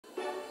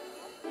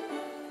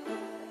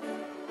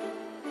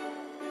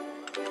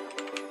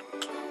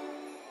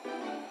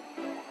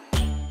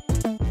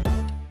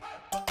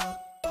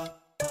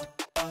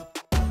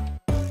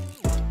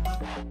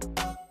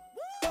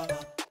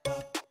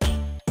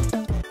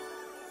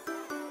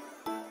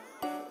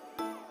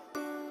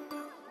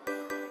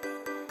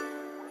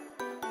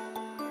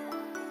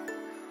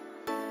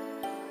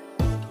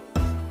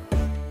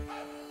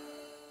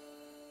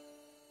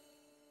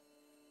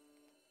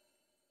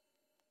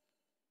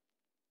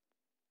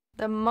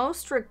The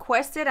most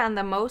requested and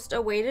the most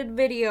awaited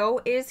video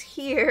is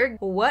here.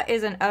 What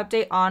is an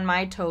update on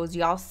my toes?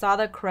 Y'all saw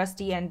the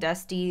crusty and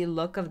dusty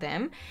look of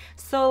them.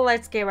 So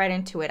let's get right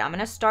into it. I'm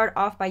gonna start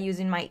off by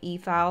using my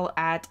Efile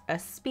at a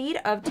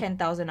speed of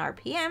 10,000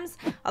 RPMs.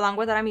 Along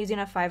with that, I'm using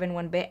a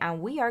 5-in-1 bit, and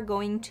we are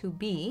going to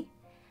be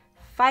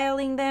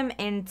filing them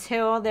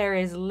until there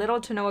is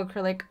little to no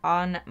acrylic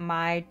on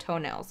my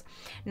toenails.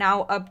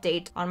 Now,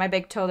 update on my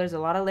big toe, there's a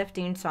lot of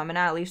lifting, so I'm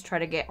gonna at least try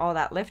to get all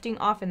that lifting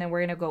off, and then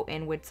we're gonna go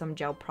in with some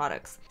gel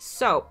products.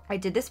 So I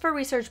did this for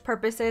research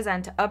purposes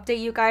and to update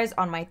you guys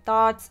on my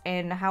thoughts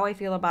and how I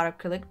feel about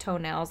acrylic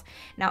toenails.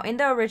 Now, in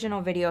the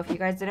original video, if you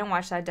guys didn't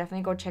watch that,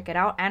 definitely go check it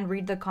out and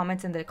read the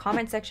comments in the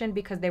comment section,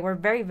 because they were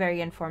very,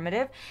 very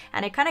informative,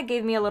 and it kind of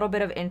gave me a little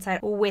bit of insight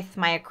with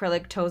my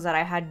acrylic toes that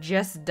I had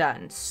just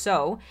done.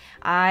 So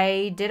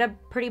I did a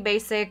pretty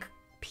basic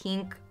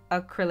pink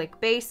acrylic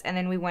base, and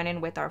then we went in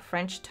with our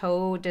French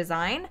toe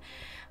design.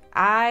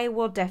 I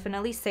will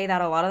definitely say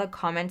that a lot of the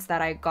comments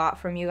that I got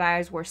from you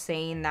guys were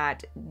saying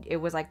that it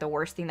was like the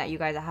worst thing that you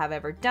guys have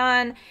ever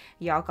done.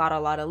 Y'all got a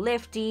lot of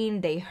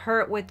lifting, they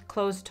hurt with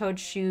closed-toed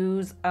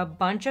shoes, a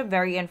bunch of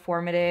very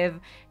informative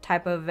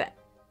type of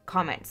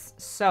comments.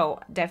 So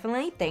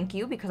definitely thank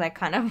you, because I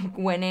kind of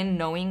went in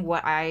knowing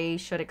what I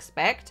should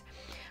expect.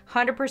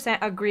 100%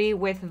 agree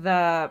with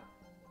the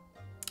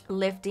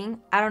lifting.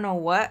 I don't know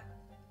what,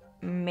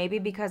 maybe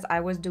because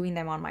I was doing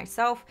them on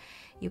myself.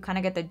 You kind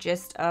of get the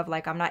gist of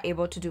like, I'm not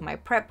able to do my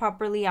prep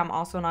properly. I'm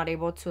also not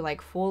able to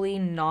like fully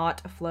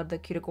not flood the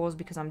cuticles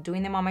because I'm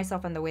doing them on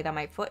myself, and the way that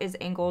my foot is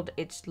angled,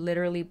 it's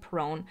literally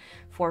prone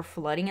for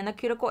flooding in the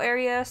cuticle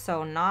area.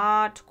 So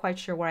not quite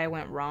sure where I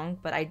went wrong,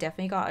 but I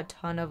definitely got a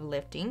ton of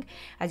lifting.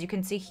 As you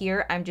can see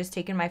here, I'm just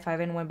taking my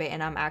 5-in-1 bit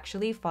and I'm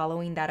actually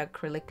following that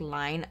acrylic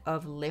line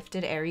of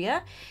lifted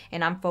area,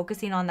 and I'm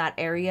focusing on that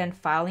area and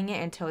filing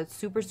it until it's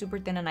super, super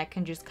thin and I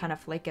can just kind of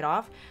flake it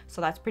off.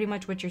 So that's pretty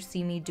much what you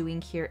see me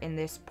doing here in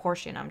this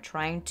portion. I'm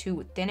trying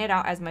to thin it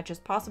out as much as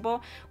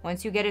possible.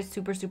 Once you get it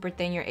super, super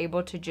thin, you're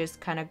able to just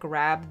kind of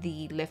grab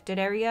the lifted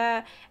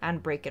area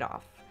and break it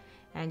off.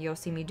 And you'll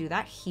see me do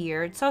that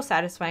here. It's so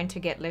satisfying to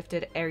get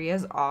lifted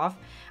areas off.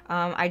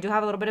 I do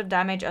have a little bit of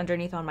damage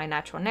underneath on my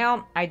natural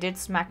nail. I did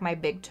smack my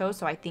big toe,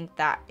 so I think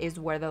that is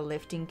where the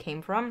lifting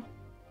came from,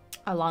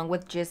 along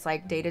with just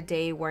like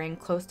day-to-day wearing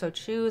closed-toed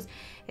shoes.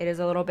 It is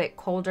a little bit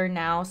colder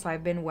now, so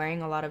I've been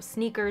wearing a lot of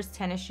sneakers,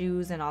 tennis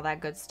shoes, and all that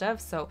good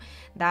stuff, so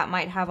that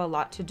might have a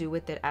lot to do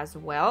with it as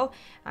well.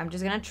 I'm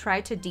just gonna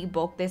try to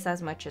debulk this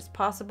as much as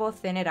possible,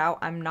 thin it out.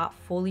 I'm not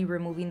fully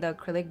removing the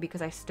acrylic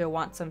because I still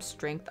want some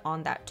strength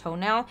on that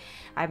toenail.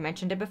 I've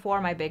mentioned it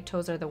before, my big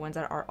toes are the ones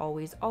that are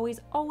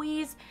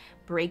always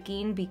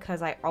breaking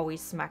because I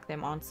always smack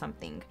them on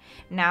something.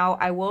 Now,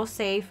 I will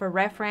say for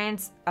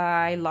reference,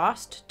 I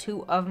lost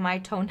 2 of my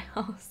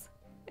toenails.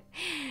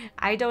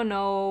 I don't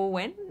know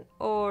when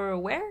or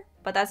where,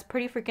 but that's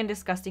pretty freaking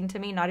disgusting to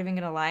me, not even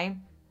gonna lie.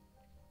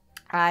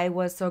 I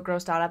was so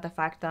grossed out at the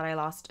fact that I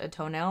lost a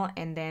toenail,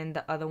 and then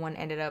the other one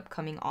ended up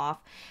coming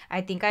off. I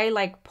think I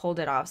like pulled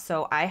it off.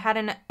 So I had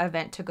an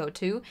event to go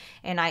to,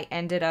 and I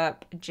ended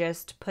up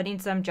just putting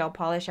some gel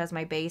polish as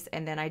my base,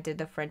 and then I did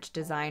the French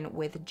design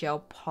with gel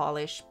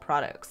polish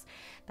products.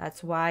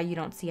 That's why you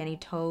don't see any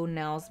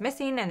toenails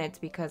missing, and it's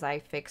because I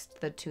fixed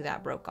the 2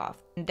 that broke off.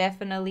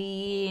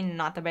 Definitely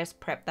not the best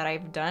prep that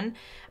I've done.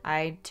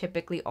 I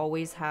typically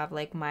always have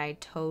like my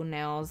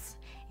toenails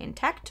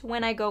intact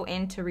when I go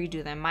in to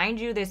redo them. Mind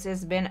you, this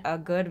has been a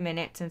good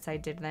minute since I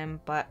did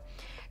them, but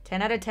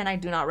 10 out of 10, I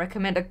do not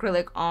recommend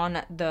acrylic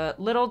on the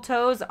little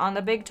toes. On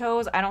the big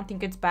toes, I don't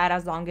think it's bad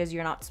as long as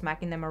you're not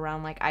smacking them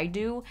around like I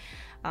do.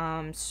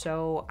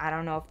 So I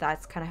don't know if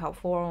that's kind of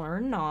helpful or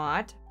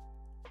not.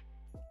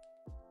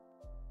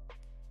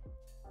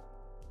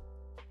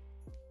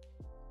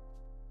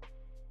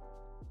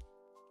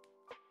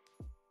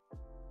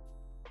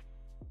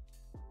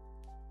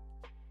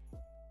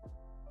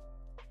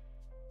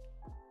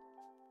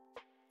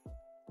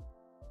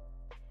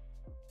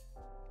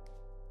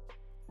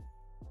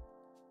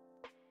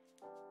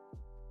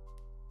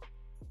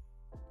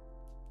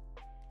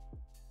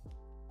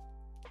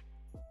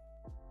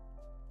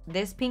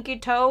 This pinky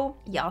toe,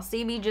 y'all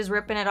see me just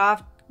ripping it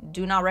off.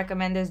 Do not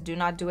recommend this. Do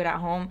not do it at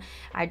home.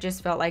 I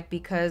just felt like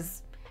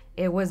because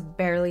it was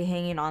barely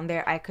hanging on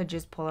there, I could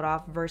just pull it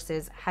off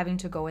versus having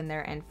to go in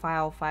there and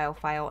file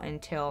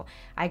until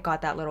I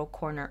got that little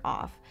corner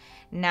off.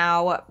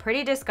 Now,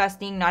 pretty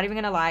disgusting, not even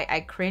gonna lie. I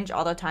cringe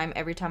all the time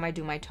every time I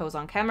do my toes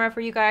on camera for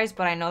you guys,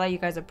 but I know that you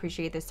guys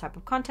appreciate this type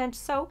of content,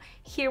 so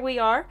here we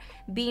are,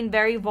 being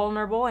very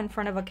vulnerable in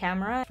front of a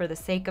camera for the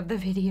sake of the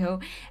video.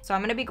 So I'm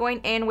gonna be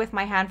going in with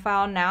my hand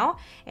file now,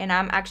 and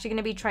I'm actually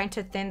gonna be trying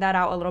to thin that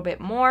out a little bit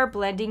more,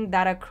 blending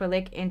that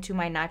acrylic into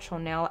my natural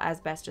nail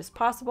as best as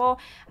possible.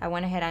 I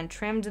went ahead and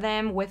trimmed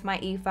them with my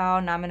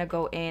e-file. Now I'm gonna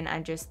go in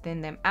and just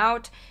thin them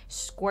out,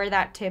 square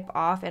that tip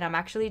off, and I'm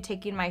actually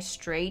taking my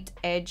straight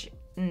edge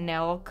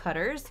nail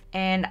cutters,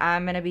 and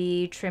I'm gonna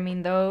be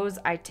trimming those.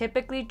 I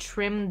typically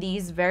trim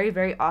these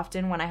very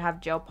often when I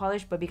have gel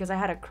polish, but because I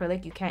had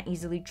acrylic, you can't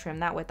easily trim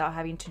that without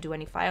having to do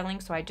any filing,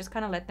 so I just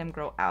kind of let them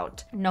grow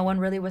out. No one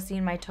really was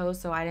seeing my toes,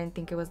 so I didn't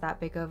think it was that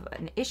big of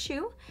an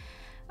issue.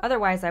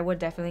 Otherwise, I would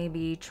definitely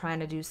be trying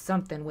to do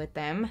something with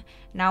them.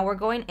 Now we're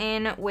going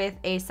in with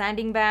a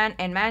sanding band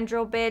and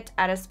mandrel bit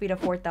at a speed of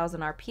 4,000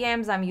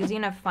 RPMs. I'm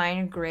using a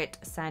fine grit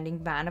sanding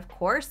band, of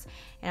course,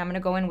 and I'm gonna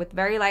go in with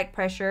very light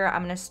pressure.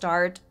 I'm gonna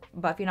start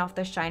buffing off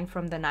the shine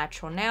from the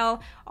natural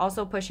nail,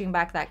 also pushing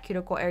back that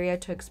cuticle area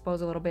to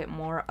expose a little bit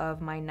more of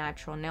my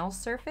natural nail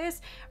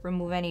surface,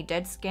 remove any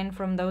dead skin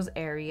from those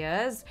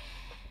areas.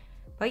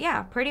 But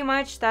yeah, pretty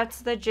much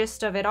that's the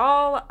gist of it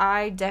all.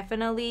 I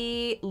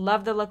definitely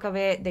love the look of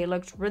it. They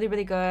looked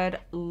really good.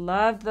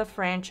 Loved the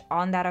French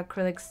on that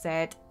acrylic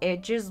set.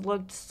 It just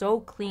looked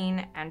so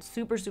clean and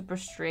super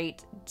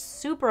straight,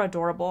 super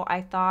adorable,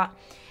 I thought.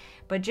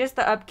 But just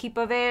the upkeep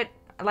of it,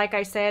 like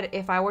I said,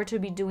 if I were to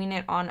be doing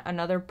it on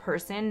another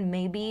person,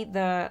 maybe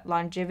the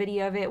longevity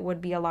of it would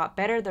be a lot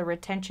better. The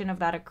retention of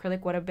that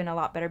acrylic would have been a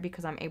lot better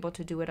because I'm able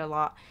to do it a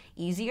lot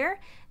easier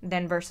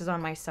than versus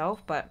on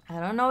myself. But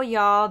I don't know,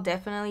 y'all.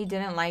 Definitely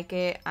didn't like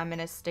it. I'm going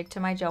to stick to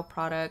my gel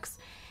products,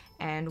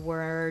 and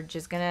we're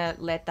just gonna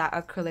let that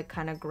acrylic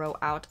kind of grow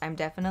out. I'm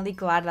definitely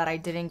glad that I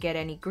didn't get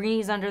any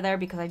greenies under there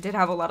because I did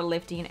have a lot of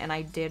lifting and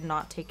I did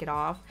not take it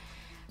off.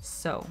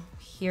 So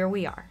here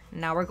we are.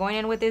 Now we're going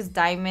in with this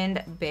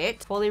diamond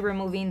bit, fully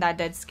removing that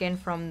dead skin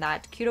from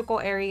that cuticle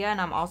area,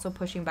 and I'm also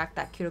pushing back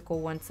that cuticle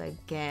once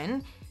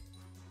again.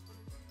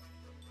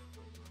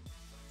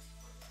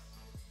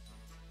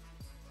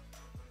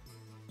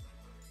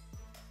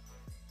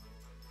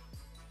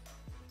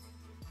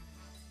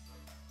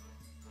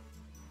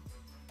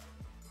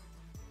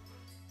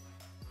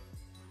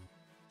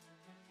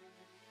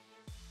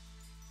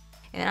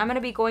 And then I'm going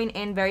to be going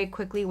in very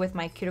quickly with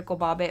my cuticle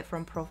ball bit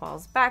from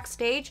Profiles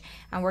Backstage.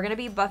 And we're going to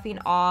be buffing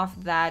off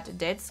that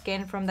dead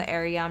skin from the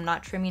area. I'm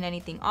not trimming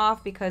anything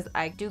off because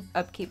I do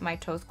upkeep my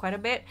toes quite a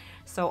bit.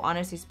 So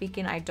honestly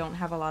speaking, I don't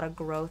have a lot of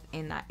growth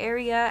in that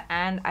area.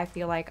 And I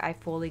feel like I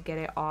fully get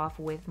it off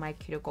with my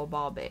cuticle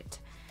ball bit.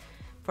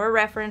 For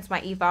reference,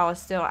 my Efile is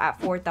still at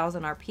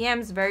 4,000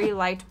 RPMs, very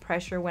light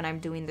pressure when I'm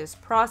doing this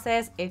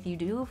process. If you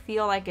do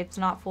feel like it's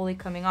not fully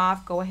coming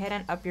off, go ahead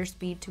and up your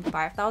speed to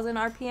 5,000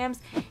 RPMs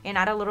and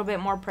add a little bit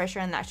more pressure,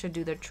 and that should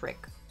do the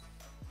trick.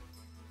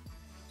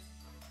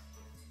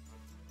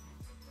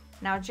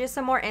 Now, just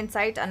some more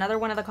insight. Another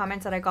one of the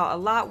comments that I got a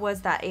lot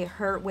was that it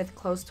hurt with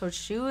closed-toed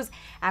shoes.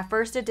 At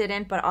first it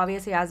didn't, but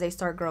obviously as they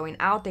start growing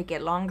out, they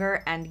get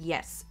longer. And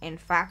yes, in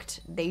fact,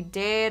 they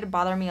did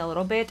bother me a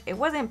little bit. It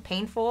wasn't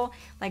painful,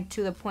 like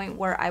to the point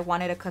where I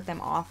wanted to cut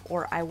them off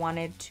or I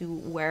wanted to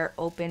wear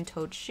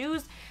open-toed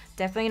shoes.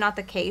 Definitely not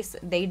the case.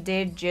 They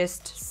did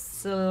just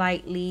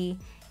slightly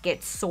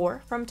get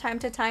sore from time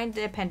to time,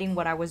 depending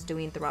what I was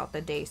doing throughout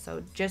the day.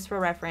 So just for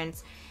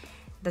reference,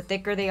 the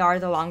thicker they are,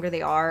 the longer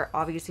they are.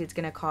 Obviously, it's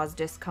going to cause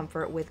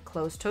discomfort with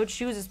closed-toed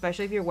shoes,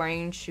 especially if you're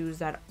wearing shoes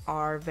that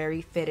are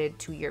very fitted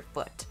to your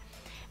foot.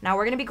 Now,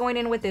 we're going to be going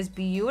in with this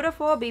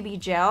beautiful BB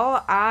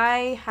gel.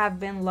 I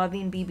have been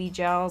loving BB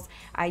gels.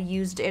 I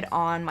used it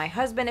on my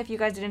husband. If you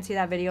guys didn't see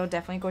that video,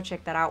 definitely go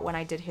check that out. When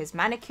I did his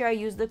manicure, I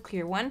used the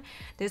clear one.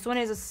 This one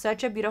is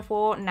such a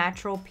beautiful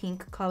natural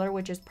pink color,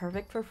 which is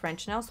perfect for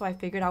French nails, so I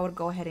figured I would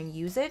go ahead and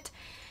use it.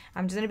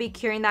 I'm just going to be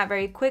curing that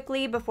very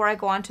quickly before I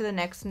go on to the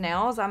next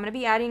nails. I'm going to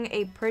be adding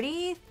a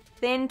pretty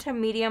thin to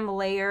medium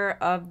layer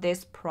of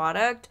this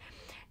product.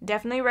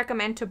 Definitely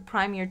recommend to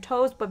prime your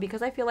toes, but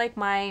because I feel like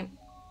my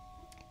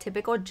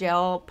typical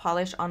gel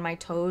polish on my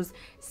toes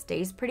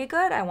stays pretty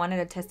good, I wanted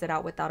to test it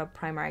out without a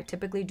primer. I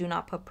typically do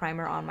not put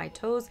primer on my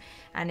toes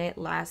and it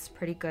lasts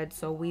pretty good,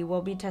 so we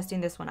will be testing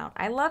this one out.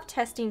 I love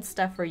testing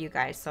stuff for you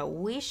guys, so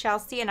we shall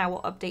see, and I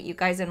will update you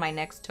guys in my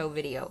next toe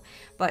video.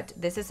 But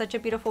this is such a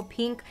beautiful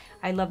pink.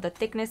 I love the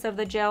thickness of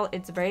the gel.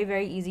 It's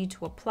very easy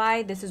to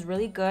apply. This is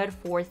really good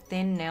for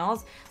thin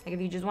nails. Like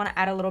if you just want to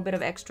add a little bit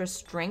of extra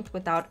strength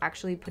without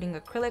actually putting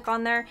acrylic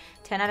on there,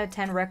 10 out of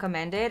 10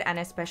 recommended. And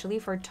especially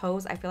for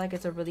toes, I feel like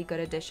it's a really good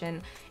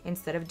addition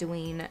instead of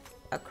doing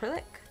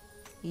acrylic.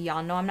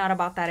 Y'all know I'm not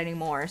about that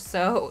anymore,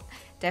 so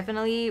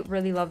definitely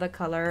really love the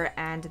color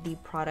and the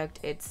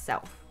product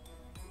itself.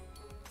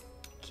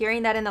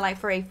 Curing that in the light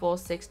for a full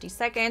 60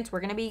 seconds. We're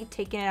going to be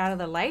taking it out of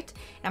the light.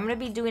 I'm going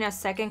to be doing a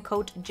second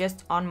coat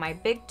just on my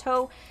big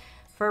toe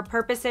for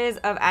purposes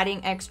of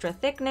adding extra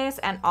thickness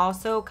and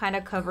also kind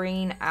of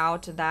covering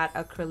out that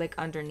acrylic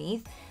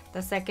underneath.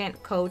 The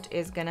second coat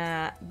is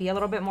gonna be a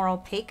little bit more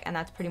opaque, and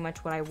that's pretty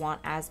much what I want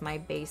as my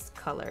base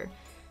color.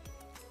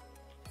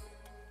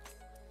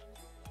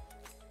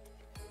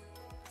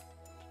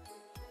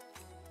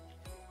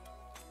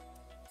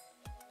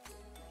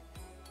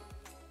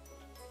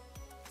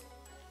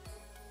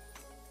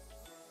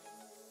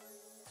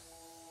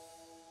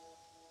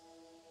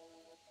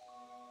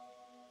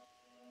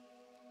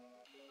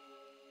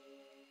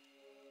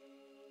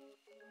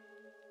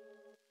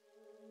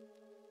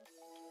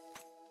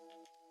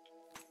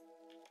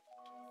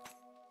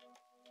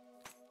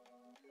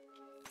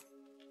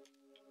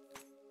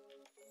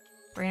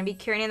 We're going to be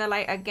curing in the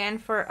light again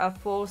for a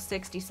full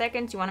 60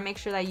 seconds. You want to make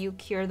sure that you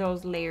cure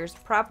those layers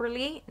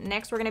properly.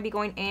 Next, we're going to be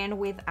going in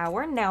with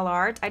our nail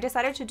art. I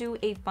decided to do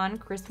a fun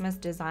Christmas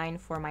design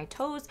for my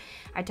toes.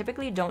 I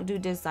typically don't do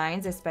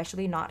designs,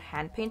 especially not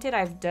hand painted.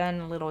 I've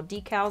done little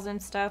decals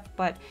and stuff,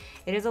 but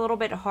it is a little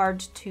bit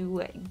hard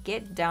to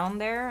get down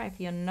there, if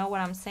you know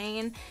what I'm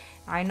saying.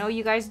 I know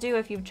you guys do.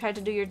 If you've tried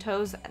to do your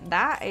toes,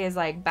 that is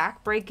like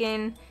back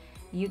breaking.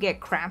 You get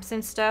cramps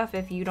and stuff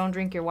if you don't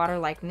drink your water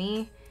like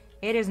me.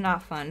 It is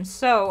not fun.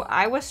 So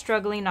I was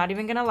struggling, not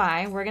even gonna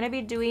lie. We're gonna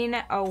be doing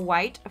a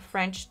white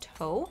French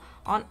toe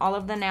on all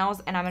of the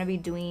nails, and I'm gonna be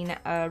doing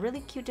a really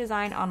cute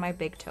design on my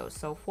big toes.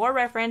 So for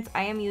reference,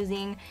 I am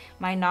using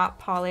my Not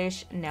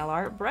Polish nail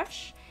art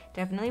brush.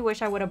 Definitely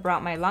wish I would have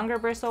brought my longer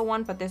bristle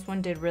one, but this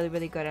one did really,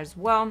 really good as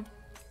well.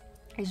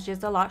 It's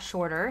just a lot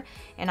shorter,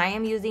 and I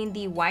am using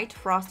the white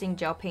frosting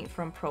gel paint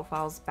from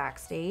Profiles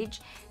Backstage,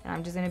 and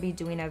I'm just gonna be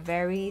doing a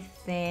very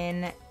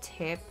thin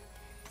tip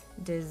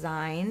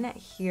design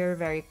here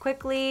very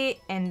quickly,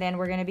 and then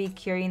we're going to be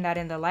curing that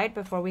in the light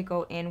before we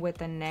go in with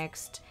the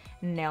next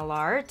nail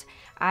art.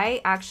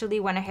 I actually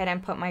went ahead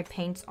and put my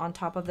paints on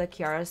top of the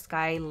Kiara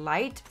Sky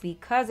Light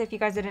because if you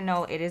guys didn't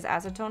know, it is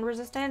acetone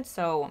resistant.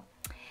 So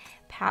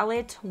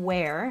palette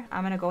wear,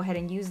 I'm going to go ahead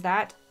and use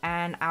that,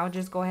 and I'll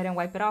just go ahead and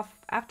wipe it off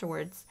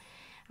afterwards.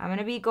 I'm going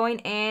to be going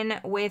in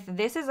with,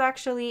 this is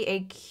actually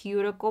a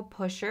cuticle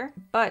pusher,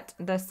 but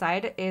the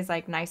side is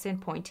like nice and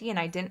pointy, and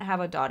I didn't have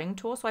a dotting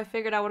tool, so I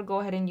figured I would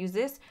go ahead and use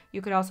this.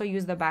 You could also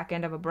use the back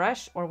end of a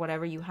brush or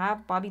whatever you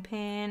have, bobby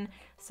pin,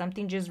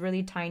 something just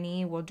really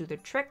tiny will do the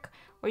trick.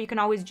 Or you can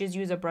always just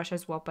use a brush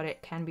as well, but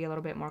it can be a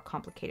little bit more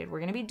complicated. We're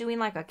going to be doing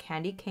like a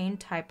candy cane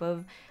type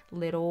of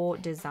little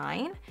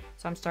design.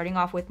 So I'm starting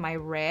off with my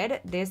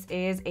red. This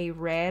is a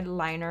red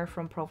liner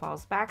from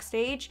Profiles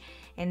Backstage.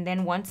 And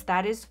then once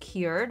that is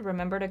cured,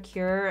 remember to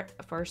cure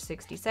for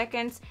 60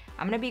 seconds.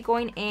 I'm going to be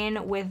going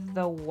in with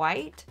the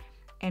white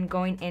and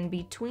going in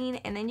between.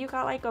 And then you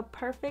got like a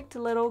perfect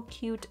little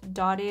cute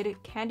dotted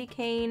candy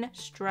cane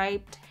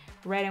striped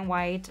red and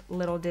white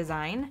little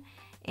design.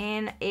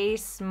 In a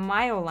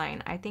smile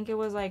line. I think it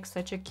was like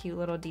such a cute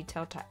little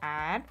detail to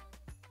add.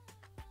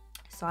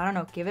 So I don't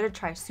know, give it a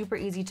try. Super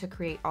easy to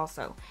create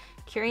also.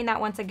 Curing that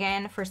once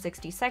again for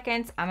 60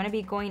 seconds. I'm going to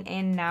be going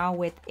in now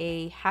with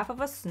a half of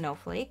a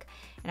snowflake,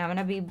 and I'm going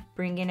to be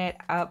bringing it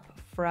up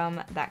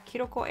from that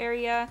cuticle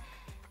area.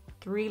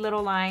 3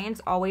 little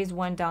lines, always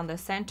one down the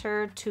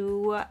center,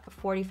 2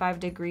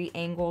 45-degree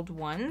angled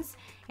ones.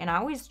 And I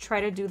always try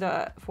to do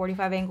the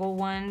 45 angle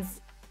ones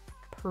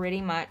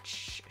pretty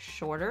much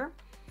shorter.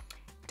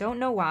 Don't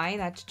know why,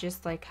 that's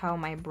just like how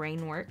my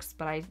brain works,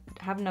 but I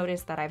have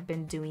noticed that I've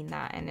been doing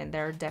that, and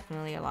they're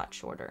definitely a lot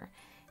shorter.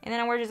 And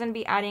then we're just going to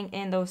be adding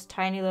in those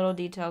tiny little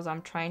details.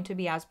 I'm trying to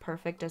be as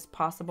perfect as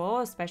possible,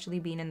 especially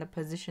being in the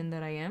position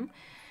that I am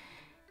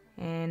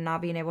and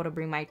not being able to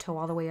bring my toe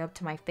all the way up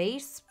to my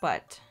face,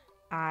 but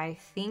I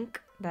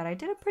think that I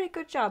did a pretty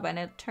good job, and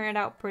it turned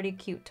out pretty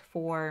cute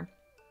for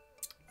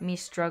me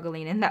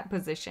struggling in that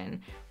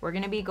position. We're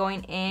going to be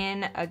going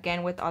in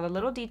again with all the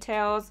little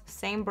details,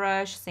 same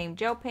brush, same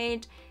gel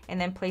paint,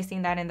 and then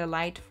placing that in the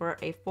light for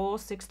a full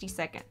 60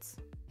 seconds.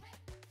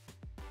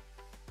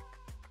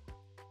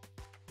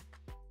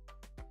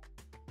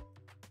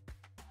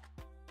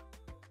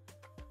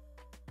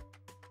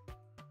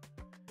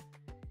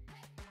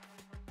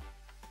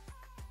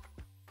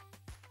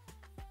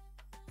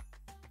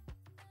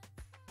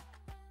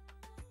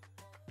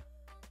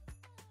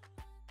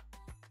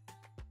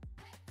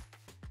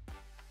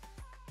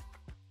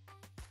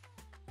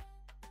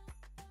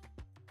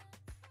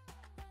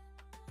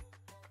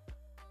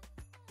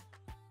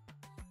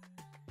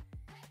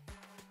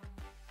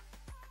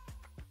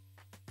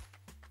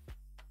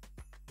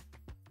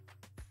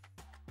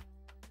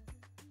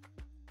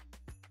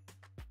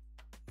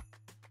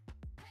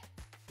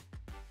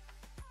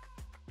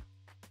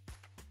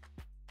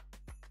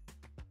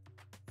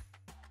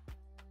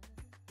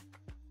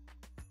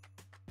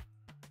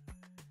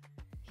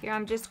 Here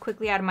I'm just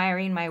quickly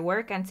admiring my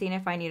work and seeing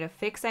if I need to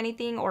fix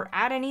anything or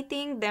add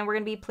anything. Then we're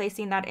going to be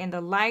placing that in the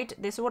light.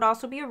 This would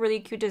also be a really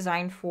cute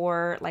design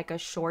for like a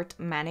short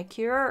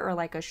manicure or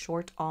like a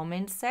short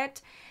almond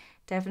set.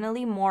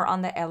 Definitely more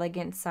on the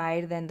elegant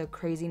side than the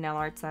crazy nail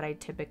arts that I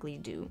typically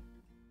do.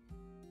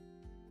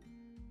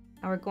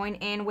 Now we're going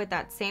in with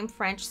that same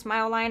French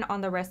smile line on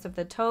the rest of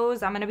the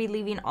toes. I'm going to be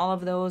leaving all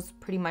of those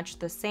pretty much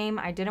the same.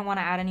 I didn't want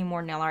to add any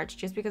more nail arts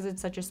just because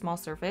it's such a small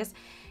surface,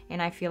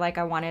 and I feel like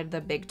I wanted the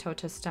big toe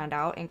to stand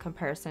out in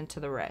comparison to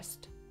the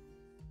rest.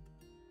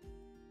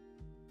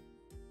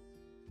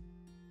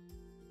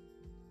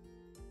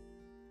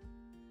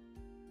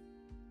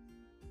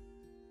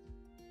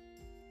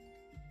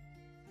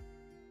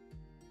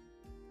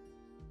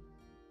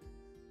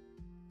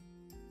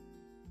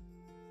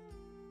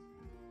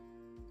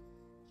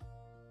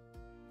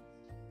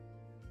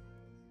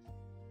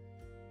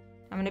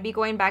 I'm going to be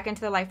going back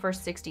into the light for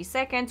 60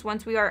 seconds.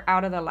 Once we are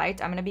out of the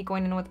light, I'm going to be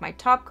going in with my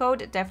top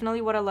coat. Definitely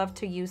would have loved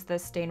to use the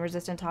stain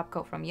resistant top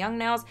coat from Young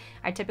Nails.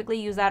 I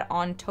typically use that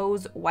on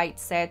toes, white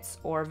sets,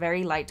 or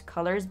very light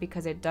colors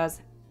because it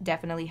does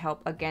definitely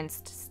help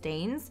against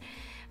stains,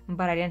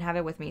 but I didn't have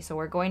it with me. So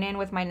we're going in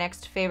with my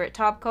next favorite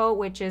top coat,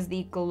 which is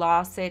the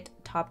Gloss It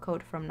top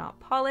coat from Not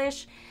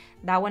Polish.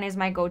 That one is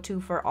my go-to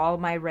for all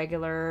my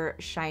regular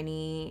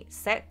shiny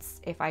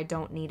sets if I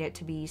don't need it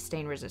to be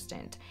stain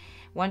resistant.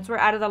 Once we're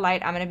out of the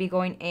light, I'm going to be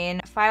going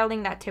in,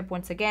 filing that tip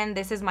once again.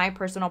 This is my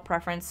personal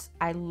preference.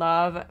 I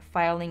love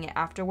filing it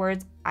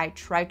afterwards. I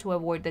try to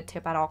avoid the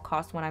tip at all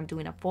costs when I'm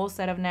doing a full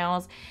set of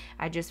nails.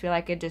 I just feel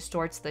like it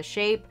distorts the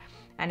shape.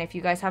 And if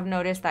you guys have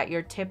noticed that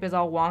your tip is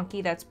all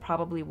wonky, that's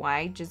probably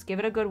why. Just give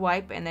it a good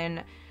wipe and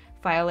then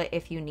file it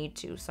if you need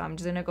to. So I'm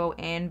just gonna go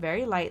in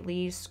very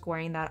lightly,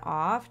 squaring that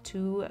off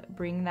to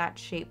bring that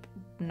shape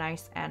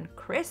nice and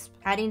crisp.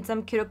 Adding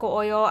some cuticle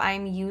oil,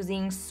 I'm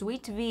using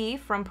Sweet V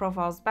from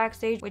Profiles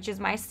Backstage, which is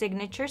my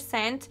signature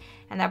scent.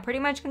 And that pretty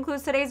much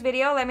concludes today's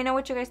video. Let me know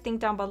what you guys think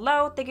down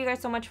below. Thank you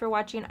guys so much for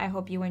watching. I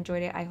hope you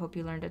enjoyed it. I hope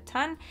you learned a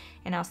ton,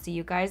 and I'll see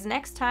you guys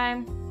next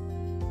time.